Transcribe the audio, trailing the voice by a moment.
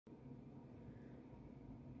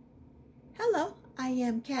Hello, I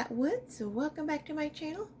am Kat Woods, so welcome back to my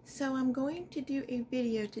channel. So I'm going to do a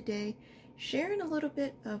video today sharing a little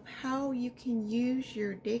bit of how you can use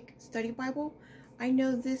your Dake Study Bible. I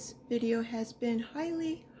know this video has been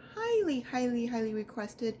highly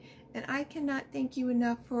requested, and I cannot thank you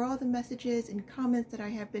enough for all the messages and comments that I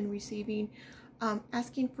have been receiving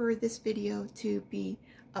asking for this video to be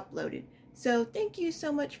uploaded. So thank you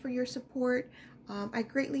so much for your support. I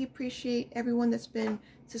greatly appreciate everyone that's been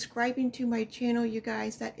subscribing to my channel, you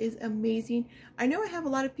guys. That is amazing. I know I have a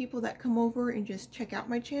lot of people that come over and just check out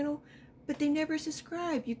my channel, but they never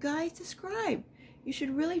subscribe. You guys, subscribe. You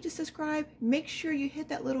should really just subscribe. Make sure you hit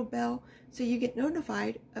that little bell so you get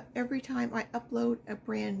notified of every time I upload a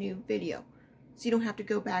brand new video. So you don't have to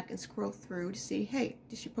go back and scroll through to see, hey,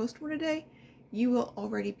 did she post one today? You will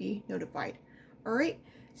already be notified. All right.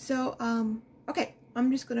 So, okay,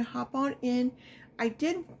 I'm just going to hop on in. I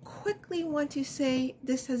did quickly want to say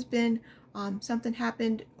this has been something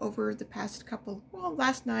happened over the past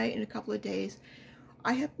last night and a couple of days.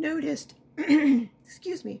 I have noticed,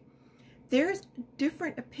 excuse me, there's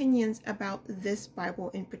different opinions about this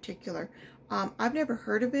Bible in particular. I've never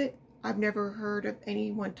heard of it. I've never heard of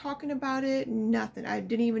anyone talking about it, nothing. I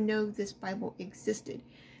didn't even know this Bible existed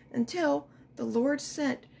until the Lord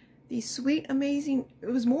sent these sweet, amazing, it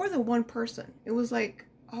was more than one person. It was like,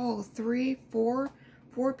 oh,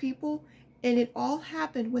 four people, and it all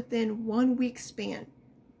happened within 1 week span.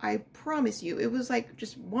 I promise you, it was like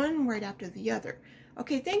just one right after the other.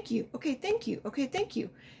 Okay, thank you. Okay, thank you. Okay, thank you.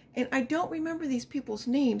 And I don't remember these people's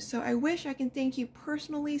names, so I wish I can thank you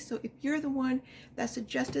personally. So if you're the one that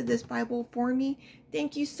suggested this Bible for me,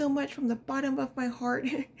 thank you so much from the bottom of my heart.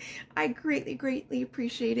 I greatly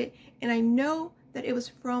appreciate it. And I know that it was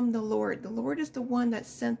from the Lord. The Lord is the one that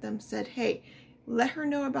sent them, said, hey, let her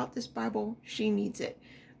know about this Bible. She needs it.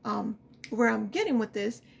 Where I'm getting with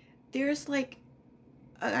this, there's like,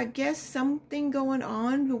 I guess something going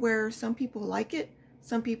on where some people like it,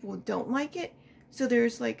 some people don't like it. So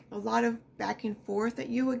there's like a lot of back and forth that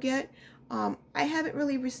you would get. I haven't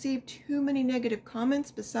really received too many negative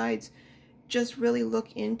comments besides just really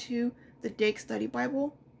look into the Dake Study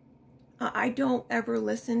Bible. I don't ever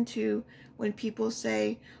listen to when people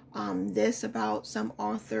say this about some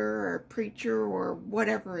author or preacher or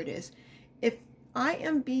whatever it is. If I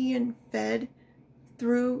am being fed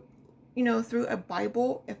through, through a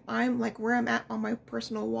Bible, if I'm like where I'm at on my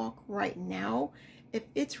personal walk right now, if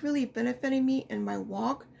it's really benefiting me in my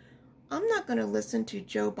walk, I'm not going to listen to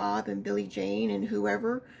Joe Bob and Billy Jane and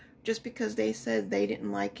whoever just because they said they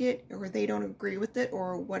didn't like it or they don't agree with it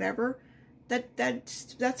or whatever.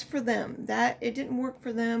 That's for them. That it didn't work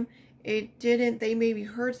for them. It didn't. They maybe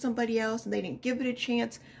heard somebody else and they didn't give it a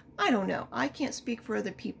chance. I don't know. I can't speak for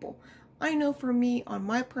other people. I know for me on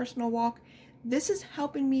my personal walk, this is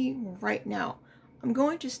helping me right now. I'm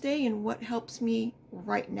going to stay in what helps me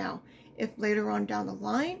right now. If later on down the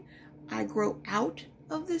line, I grow out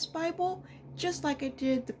of this Bible, just like I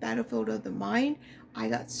did the Battlefield of the Mind, I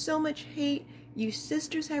got so much hate. You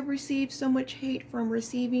sisters have received so much hate from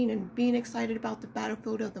receiving and being excited about the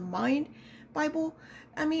Battlefield of the Mind Bible.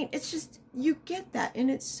 I mean, it's just, you get that.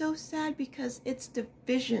 And it's so sad because it's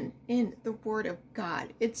division in the Word of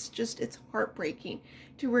God. It's heartbreaking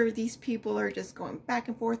to where these people are just going back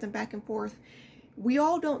and forth and back and forth. We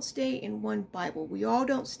all don't stay in one Bible. We all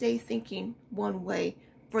don't stay thinking one way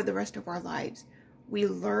for the rest of our lives. We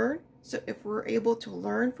learn. So if we're able to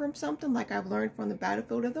learn from something, like I've learned from the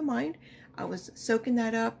Battlefield of the Mind, I was soaking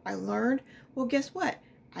that up. I learned. Well, guess what?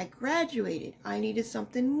 I graduated. I needed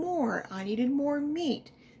something more. I needed more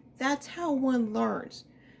meat. That's how one learns.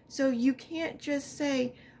 So you can't just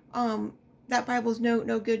say, that Bible's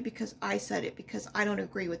no good because I said it, because I don't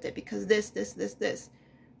agree with it, because this.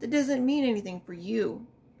 That doesn't mean anything for you.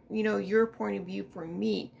 Your point of view for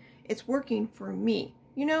me. It's working for me,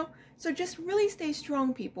 So just really stay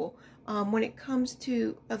strong, people. When it comes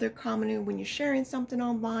to other commenting, when you're sharing something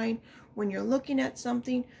online, when you're looking at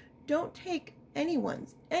something, don't take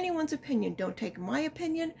anyone's opinion. Don't take my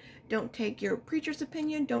opinion. Don't take your preacher's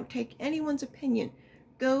opinion. Don't take anyone's opinion.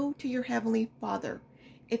 Go to your Heavenly Father.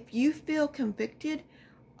 If you feel convicted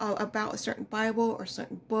about a certain Bible or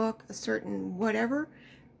certain book, a certain whatever,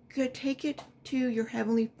 could take it to your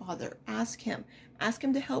Heavenly Father. Ask Him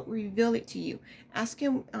to help reveal it to you. Ask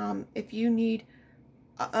Him if you need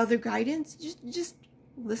other guidance. Just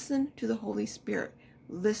listen to the Holy Spirit.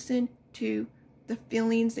 Listen to the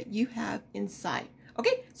feelings that you have inside.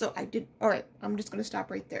 Okay, so all right, I'm just going to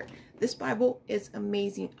stop right there. This Bible is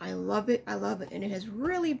amazing. I love it, and it has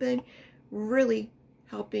really been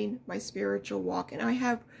helping my spiritual walk, and I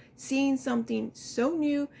have seen something so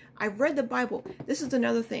new. I've read the Bible. This is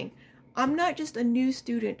another thing. I'm not just a new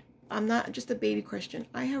student. I'm not just a baby Christian.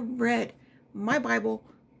 I have read my Bible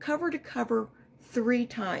cover to cover 3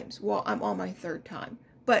 times. Well, I'm on my 3rd time.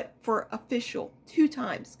 But for official, 2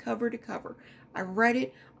 times, cover to cover. I read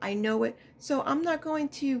it. I know it. So I'm not going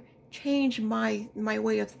to change my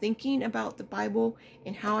way of thinking about the Bible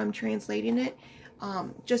and how I'm translating it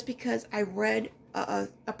just because I read a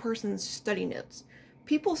person's study notes.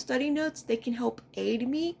 People's study notes, they can help aid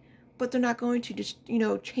me, but they're not going to just,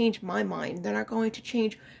 change my mind. They're not going to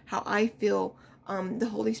change how I feel. The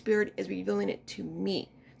Holy Spirit is revealing it to me.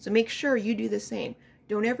 So make sure you do the same.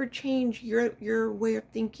 Don't ever change your way of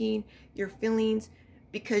thinking, your feelings,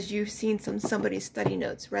 because you've seen somebody's study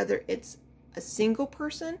notes. Whether it's a single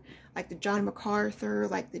person, like the John MacArthur,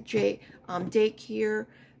 like the Dake here.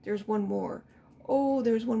 There's one more. Oh,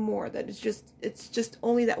 there's one more that is it's just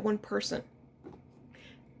only that one person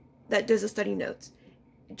that does the study notes.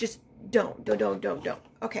 Just don't.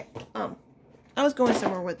 Okay. I was going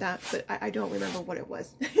somewhere with that, but I don't remember what it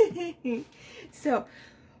was. So,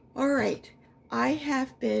 all right. I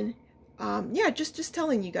have been, just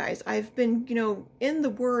telling you guys. I've been, in the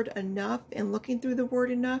Word enough and looking through the Word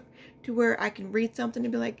enough to where I can read something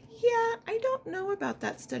and be like, yeah, I don't know about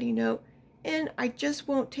that study note, and I just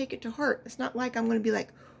won't take it to heart. It's not like I'm going to be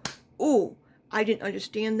like, oh, I didn't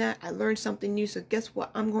understand that. I learned something new, so guess what?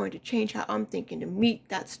 I'm going to change how I'm thinking to meet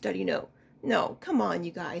that study note. No, come on,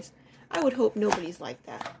 you guys. I would hope nobody's like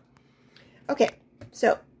that. Okay,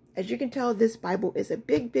 so as you can tell, this Bible is a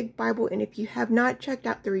big, big Bible, and if you have not checked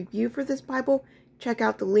out the review for this Bible, check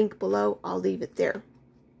out the link below. I'll leave it there.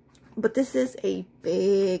 But this is a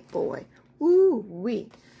big boy. Woo-wee.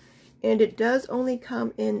 And it does only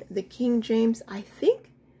come in the King James. I think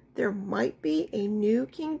there might be a new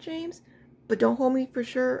King James, but don't hold me for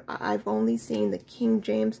sure. I've only seen the King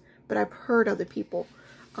James, but I've heard other people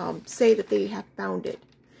say that they have found it.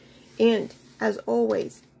 And as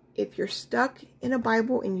always, if you're stuck in a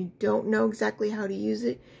Bible and you don't know exactly how to use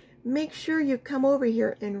it, make sure you come over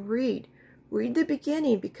here and read. Read the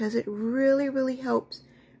beginning, because it really, really helps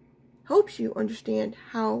you understand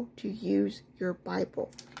how to use your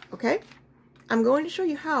Bible. Okay? I'm going to show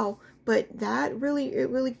you how, but that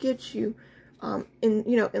really gets you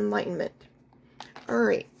enlightenment. All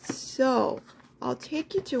right, so I'll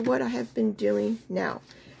take you to what I have been doing now.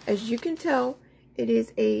 As you can tell, it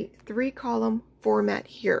is a 3-column format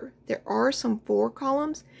here. There are some 4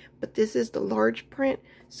 columns, but this is the large print,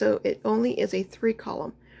 so it only is a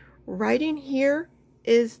 3-column. Right in here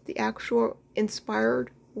is the actual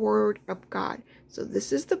inspired Word of God. So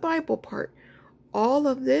this is the Bible part. All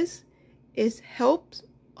of this is helps,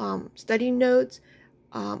 study notes,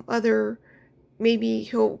 maybe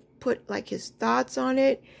he'll put like his thoughts on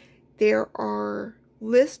it. There are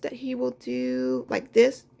lists that he will do, like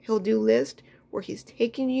this. He'll do lists where he's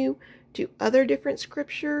taking you to other different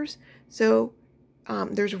scriptures. So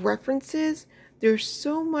there's references. There's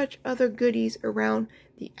so much other goodies around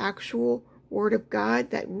the actual Word of God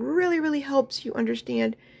that really helps you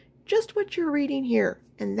understand just what you're reading here.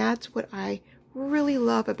 And that's what I really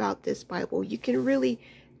love about this Bible. You can really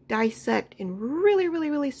dissect and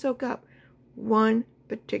really soak up one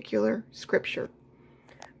particular scripture.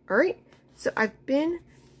 All right, so I've been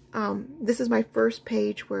this is my first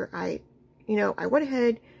page where I went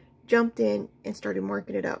ahead, jumped in, and started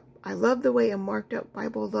marking it up. I love the way a marked up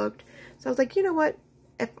Bible looked, so I was like, you know what,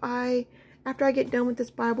 after I get done with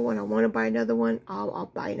this Bible and I want to buy another one,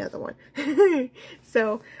 I'll buy another one.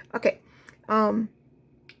 So okay,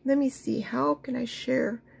 let me see, how can I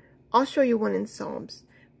share? I'll show you one in Psalms,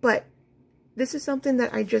 but this is something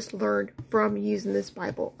that I just learned from using this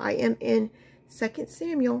Bible. I am in 2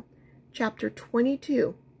 Samuel chapter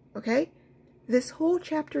 22, okay? This whole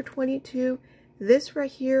chapter 22, this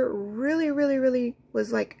right here really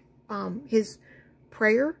was like his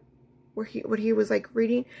prayer, where what he was like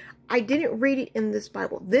reading. I didn't read it in this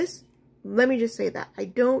Bible. Let me just say that. I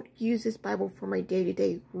don't use this Bible for my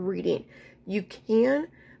day-to-day reading. You can,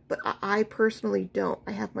 but I personally don't.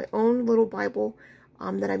 I have my own little Bible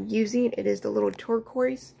that I'm using. It is the little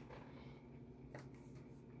turquoise.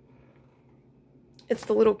 It's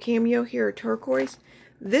the little cameo here, turquoise.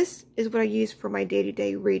 This is what I use for my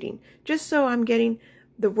day-to-day reading, just so I'm getting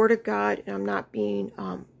the Word of God and I'm not being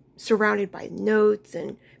surrounded by notes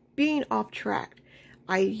and being off track.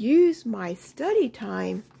 I use my study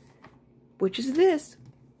time, which is this,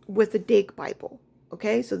 with the Dake Bible.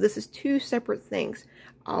 Okay, so this is 2 separate things.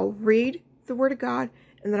 I'll read the Word of God,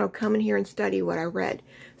 and then I'll come in here and study what I read.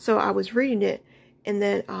 So I was reading it, and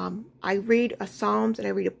then I read a Psalms and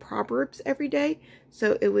I read a Proverbs every day.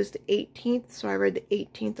 So it was the 18th, so I read the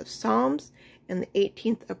 18th of Psalms and the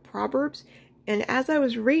 18th of Proverbs. And as I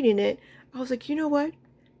was reading it, I was like, you know what?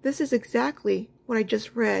 This is exactly what I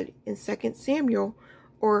just read in 2 Samuel,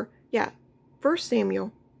 or yeah, 1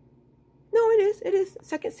 Samuel. No, it is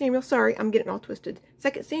 2 Samuel. Sorry, I'm getting all twisted.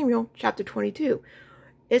 2 Samuel chapter 22.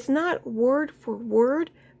 It's not word for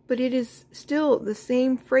word, but it is still the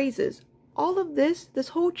same phrases. All of this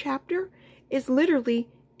whole chapter is literally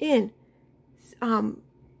in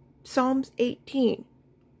Psalms 18.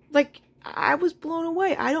 Like, I was blown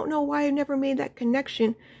away. I don't know why I never made that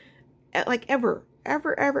connection. Like, ever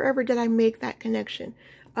did I make that connection.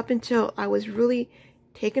 Up until I was really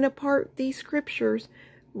taking apart these scriptures,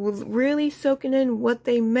 really soaking in what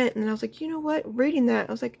they meant. And I was like, you know what? Reading that,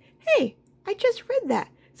 I was like, hey, I just read that.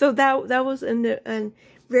 So that was a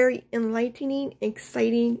very enlightening,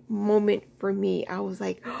 exciting moment for me. I was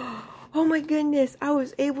like, oh my goodness, I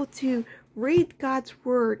was able to read God's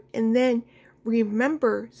word and then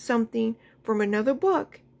remember something from another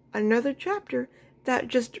book, another chapter, that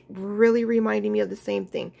just really reminded me of the same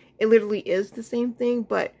thing. It literally is the same thing,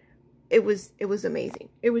 but it was amazing.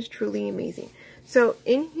 It was truly amazing. So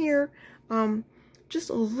in here, just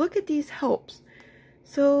look at these helps.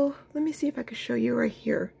 So let me see if I can show you right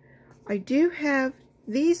here. I do have,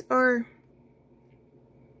 these are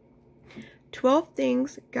 12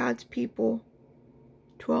 things God's people,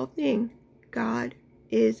 12 things God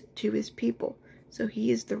is to his people. So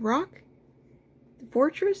he is the rock, the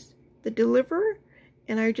fortress, the deliverer.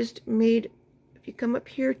 And I just made, if you come up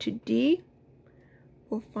here to D,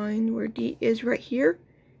 we'll find where D is right here.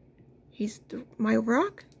 He's my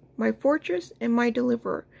rock, my fortress, and my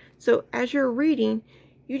deliverer. So as you're reading,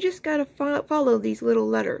 you just got to follow these little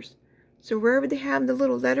letters. So wherever they have the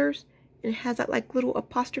little letters, and it has that like little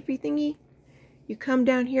apostrophe thingy, you come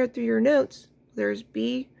down here through your notes. There's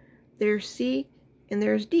B, there's C, and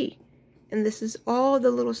there's D. And this is all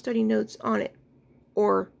the little study notes on it.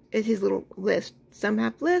 Or it's his little list. Some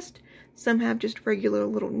have list, some have just regular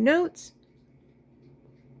little notes.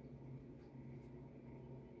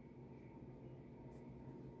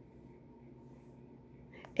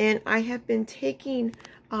 And I have been taking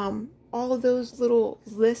all of those little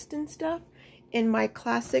lists and stuff in my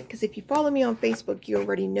classic, because if you follow me on Facebook, you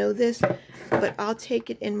already know this, but I'll take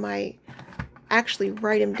it in my, actually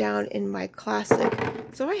write them down in my classic.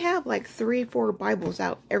 So I have like 3-4 Bibles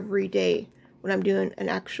out every day when I'm doing an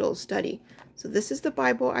actual study. So this is the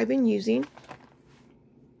Bible I've been using.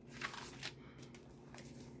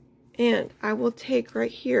 And I will take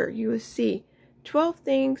right here, you will see 12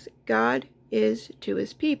 things God is to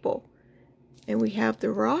his people. And we have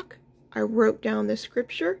the rock. I wrote down the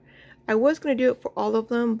scripture. I was going to do it for all of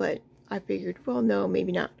them, but I figured, well, no,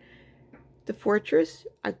 maybe not. The fortress,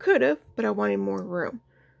 I could have, but I wanted more room.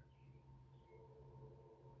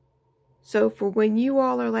 So for when you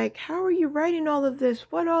all are like, how are you writing all of this?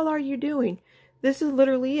 What all are you doing? This is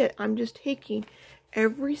literally it. I'm just taking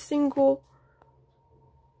every single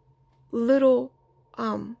little,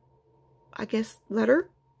 I guess, letter,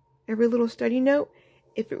 every little study note.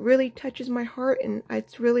 If it really touches my heart and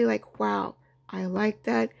it's really like, wow, I like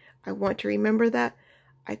that, I want to remember that,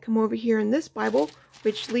 I come over here in this Bible,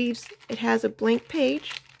 which leaves, it has a blank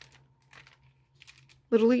page,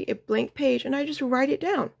 literally a blank page, and I just write it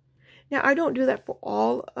down. Now, I don't do that for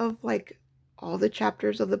all of, like, all the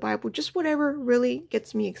chapters of the Bible, just whatever really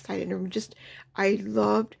gets me excited. And I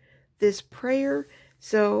loved this prayer,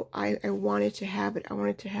 so I wanted to have it. I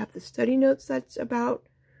wanted to have the study notes that's about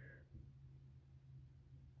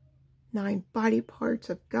 9 body parts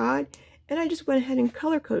of God, and I just went ahead and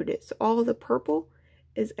color coded it. So all of the purple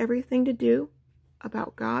is everything to do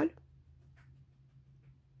about God.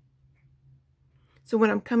 So when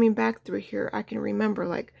I'm coming back through here, I can remember,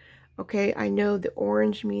 like, okay, I know the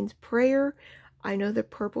orange means prayer. I know the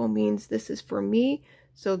purple means this is for me.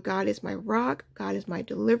 So God is my rock. God is my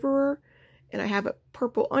deliverer. And I have a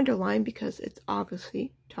purple underline because it's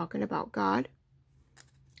obviously talking about God.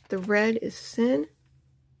 The red is sin.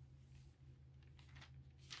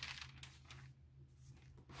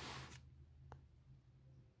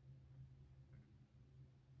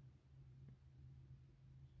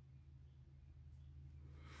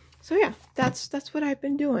 So yeah, that's what I've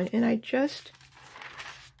been doing. And I just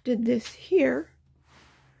did this here.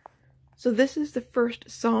 So this is the first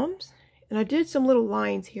Psalms. And I did some little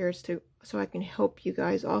lines here so I can help you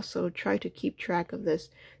guys also try to keep track of this.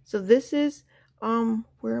 So this is,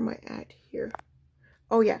 where am I at here?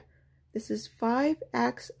 Oh yeah, this is 5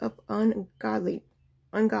 acts of ungodly.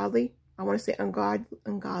 I want to say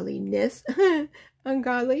ungodliness.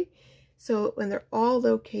 Ungodly. So, and they're all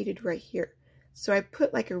located right here. So I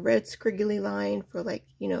put like a red squiggly line for, like,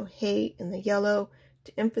 you know, hate, and the yellow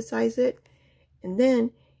to emphasize it. And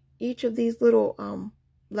then each of these little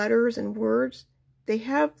letters and words, they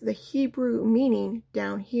have the Hebrew meaning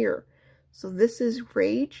down here. So this is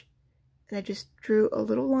rage, and I just drew a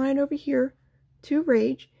little line over here to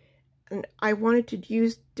rage, and I wanted to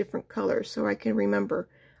use different colors so I can remember.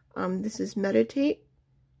 This is meditate,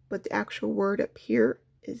 but the actual word up here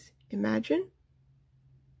is imagine.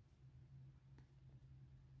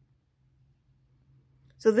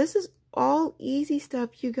 So this is all easy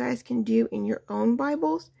stuff you guys can do in your own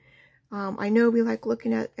Bibles. I know we like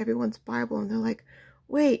looking at everyone's Bible and they're like,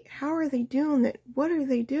 wait, how are they doing it? What are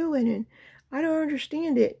they doing? And I don't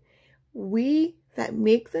understand it. We that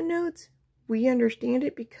make the notes, we understand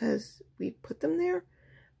it because we put them there.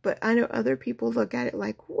 But I know other people look at it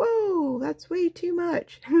like, whoa, that's way too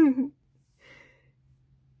much.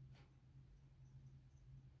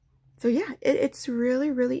 So yeah, it's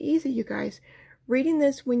really, really easy, you guys. Reading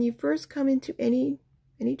this, when you first come into any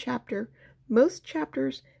chapter, most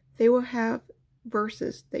chapters, they will have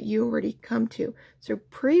verses that you already come to. So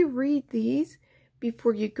pre-read these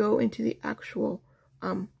before you go into the actual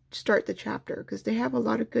start the chapter, because they have a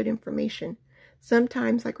lot of good information.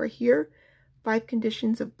 Sometimes, like right here, 5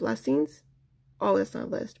 conditions of blessings. Oh, that's not a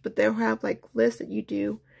list, but they'll have like lists that you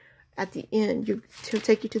do at the end to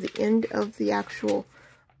take you to the end of the actual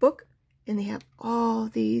book, and they have all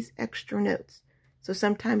these extra notes. So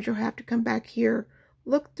sometimes you'll have to come back here,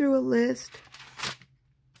 look through a list,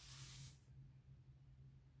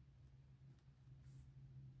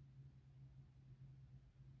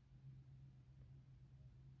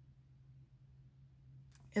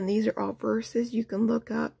 and these are all verses you can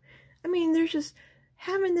look up. I mean, there's just,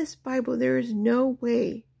 having this Bible, there is no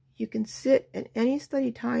way you can sit at any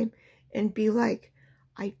study time and be like,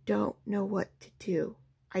 I don't know what to do.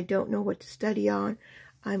 I don't know what to study on.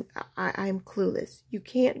 I'm clueless. You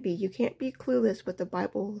can't be clueless with the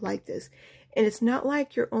Bible like this. And it's not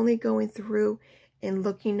like you're only going through and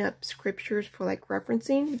looking up scriptures for like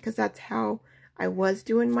referencing, because that's how I was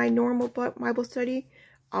doing my normal Bible study.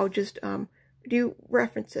 I'll just do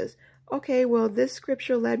references. Okay, well, this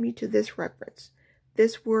scripture led me to this reference.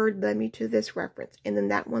 This word led me to this reference. And then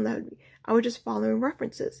that one led me. I was just following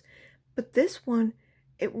references. But this one,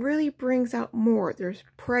 it really brings out more. There's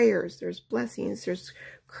prayers, there's blessings, there's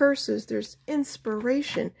curses, there's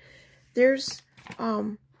inspiration. There's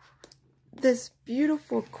this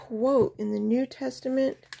beautiful quote in the New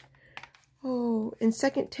Testament. Oh, in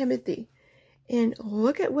 2 Timothy. And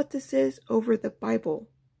look at what this is over the Bible.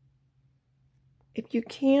 If you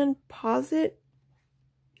can, pause it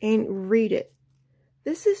and read it.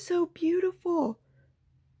 This is so beautiful.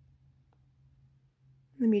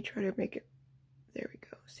 Let me try to make it. There we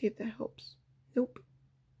go. See if that helps. Nope.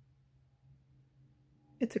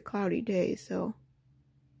 It's a cloudy day, so.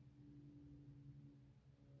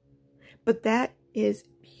 But that is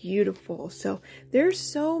beautiful. So there's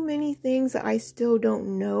so many things that I still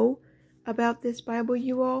don't know about this Bible,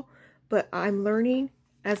 you all. But I'm learning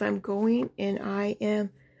as I'm going, and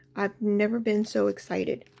I've never been so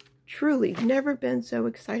excited. Truly, never been so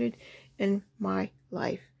excited in my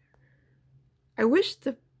life. I wish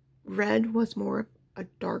the red was more a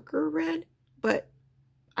darker red, but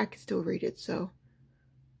I can still read it, so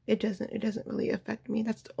it doesn't really affect me.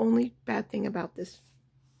 That's the only bad thing about this.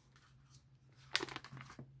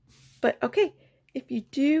 But okay, if you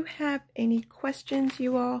do have any questions,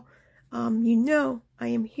 you all, you know I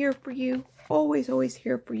am here for you. Always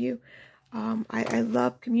here for you. I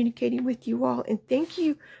love communicating with you all, and thank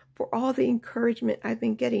you for all the encouragement I've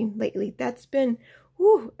been getting lately. That's been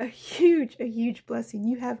a huge blessing.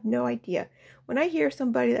 You have no idea. When I hear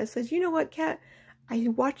somebody that says, you know what, Kat, I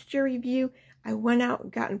watched your review, I went out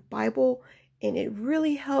and got a Bible, and it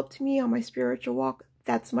really helped me on my spiritual walk,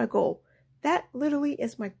 that's my goal. That literally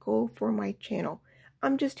is my goal for my channel.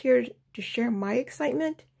 I'm just here to share my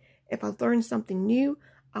excitement. If I learn something new,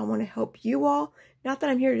 I want to help you all. Not that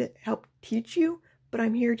I'm here to help teach you, but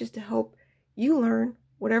I'm here just to help you learn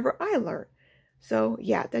whatever I learn. So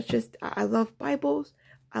yeah, that's just, I love Bibles.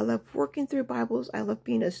 I love working through Bibles. I love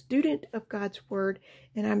being a student of God's Word.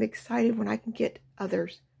 And I'm excited when I can get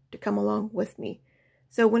others to come along with me.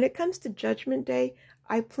 So when it comes to Judgment Day,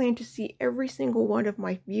 I plan to see every single one of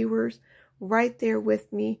my viewers right there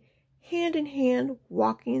with me, hand in hand,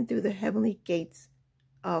 walking through the heavenly gates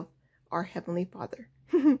of our Heavenly Father.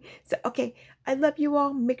 So, okay, I love you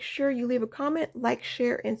all. Make sure you leave a comment, like,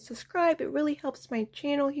 share, and subscribe. It really helps my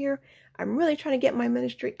channel here. I'm really trying to get my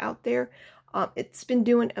ministry out there. It's been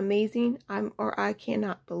doing amazing. I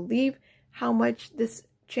cannot believe how much this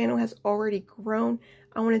channel has already grown.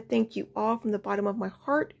 I want to thank you all from the bottom of my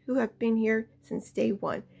heart who have been here since day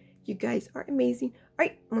one. You guys are amazing. All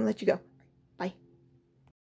right, I'm going to let you go.